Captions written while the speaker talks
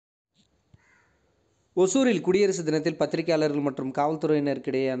ஒசூரில் குடியரசு தினத்தில் பத்திரிகையாளர்கள் மற்றும்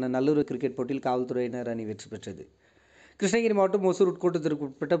காவல்துறையினருக்கிடையேயான நல்லுறவு கிரிக்கெட் போட்டியில் காவல்துறையினர் அணி வெற்றி பெற்றது. கிருஷ்ணகிரி மாவட்டம் ஒசூர் உட்கோட்டத்திற்கு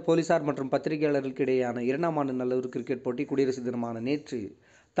உட்பட்ட போலீசார் மற்றும் பத்திரிகையாளர்களுக்கு இடையேயான 2ஆம் ஆண்டு நல்லுறவு கிரிக்கெட் போட்டி குடியரசு தினமான நேற்று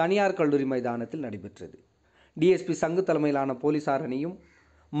தனியார் கல்லூரி மைதானத்தில் நடைபெற்றது. டிஎஸ்பி சங்கு தலைமையிலான போலீசார் அணியும்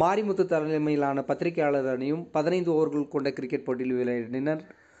மாரிமுத்து தலைமையிலான பத்திரிகையாளர் அணியும் 15 ஓவர்கள் கொண்ட கிரிக்கெட் போட்டியில் விளையாடினர்.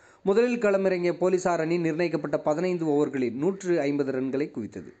 முதலில் களமிறங்கிய போலீசார் அணி நிர்ணயிக்கப்பட்ட 15 ஓவர்களில் 150 ரன்களை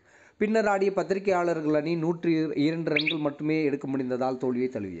குவித்தது. பின்னர் ஆடிய பத்திரிகையாளர்கள் அணி 102 ரன்கள் மட்டுமே எடுக்க முடிந்ததால் தோல்வியை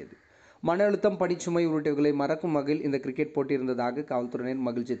தழுவியது. மன அழுத்தம், பணிச்சுமை உள்ளிட்டவைகளை மறக்கும் வகையில் இந்த கிரிக்கெட் போட்டி இருந்ததாக காவல்துறையினர்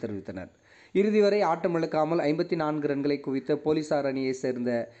மகிழ்ச்சி தெரிவித்தனர். இறுதி வரை ஆட்டமிழக்காமல் 54 ரன்களை குவித்த போலீசார் அணியை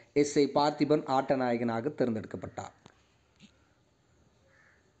சேர்ந்த எஸ்ஐ பார்த்திபன் ஆட்ட நாயகனாக தேர்ந்தெடுக்கப்பட்டார்.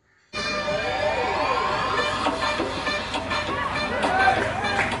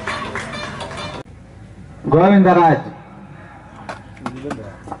 கோவிந்தராஜ்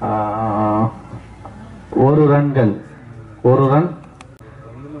 1 ரன்கள், 1 ரன்.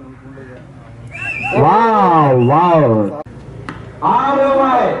 Wow wow, 6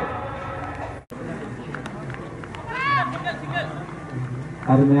 run.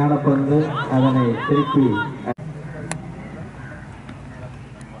 அருமையான பந்து, அதனை திருப்பி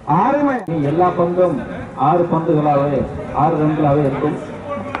 6 ரன். எல்லா பந்தும் 6 பந்துகளாகவே 6 ரன்களாகவே இருக்கும்.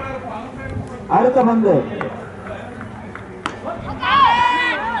 அடுத்த பந்து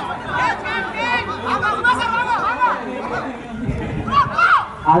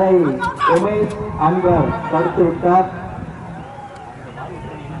அதை உமேஷ் அன்பர் தடுத்து விட்டார்.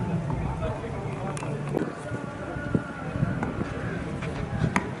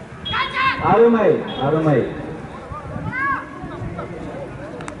 அருமை அருமை.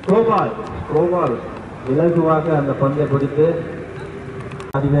 கோபால் இலகுவாக அந்த பந்தை பிடித்து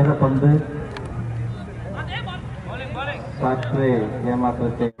அதிவேக பந்து சற்றே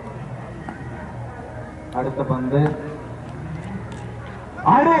ஏமாற்றத்தை. அடுத்த பந்து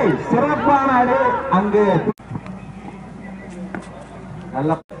அடி, சிறப்பான அடி. அங்கு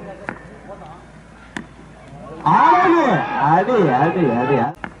நல்ல அடி அடி அடி,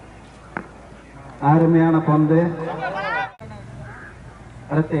 அருமையான பந்து.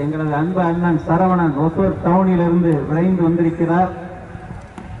 அடுத்து எங்களது அன்பு அண்ணன் சரவணன் ஒசூர் டவுனில் இருந்து விரைந்து வந்திருக்கிறார்.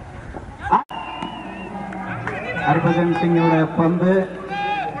 ஹர்பஜன் சிங்கோட பந்து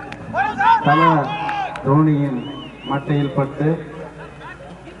தல தோனியின் மட்டையில் பட்டு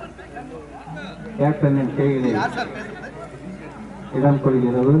கேப்டனின் கைகளில் இடம்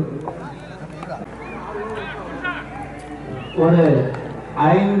கொள்கிறது. ஒரு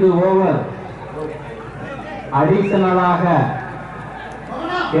 5 ஓவர் அடிஷனலாக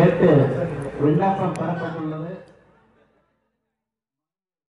கேட்டு விண்ணப்பம் பெறப்பட்டுள்ளது.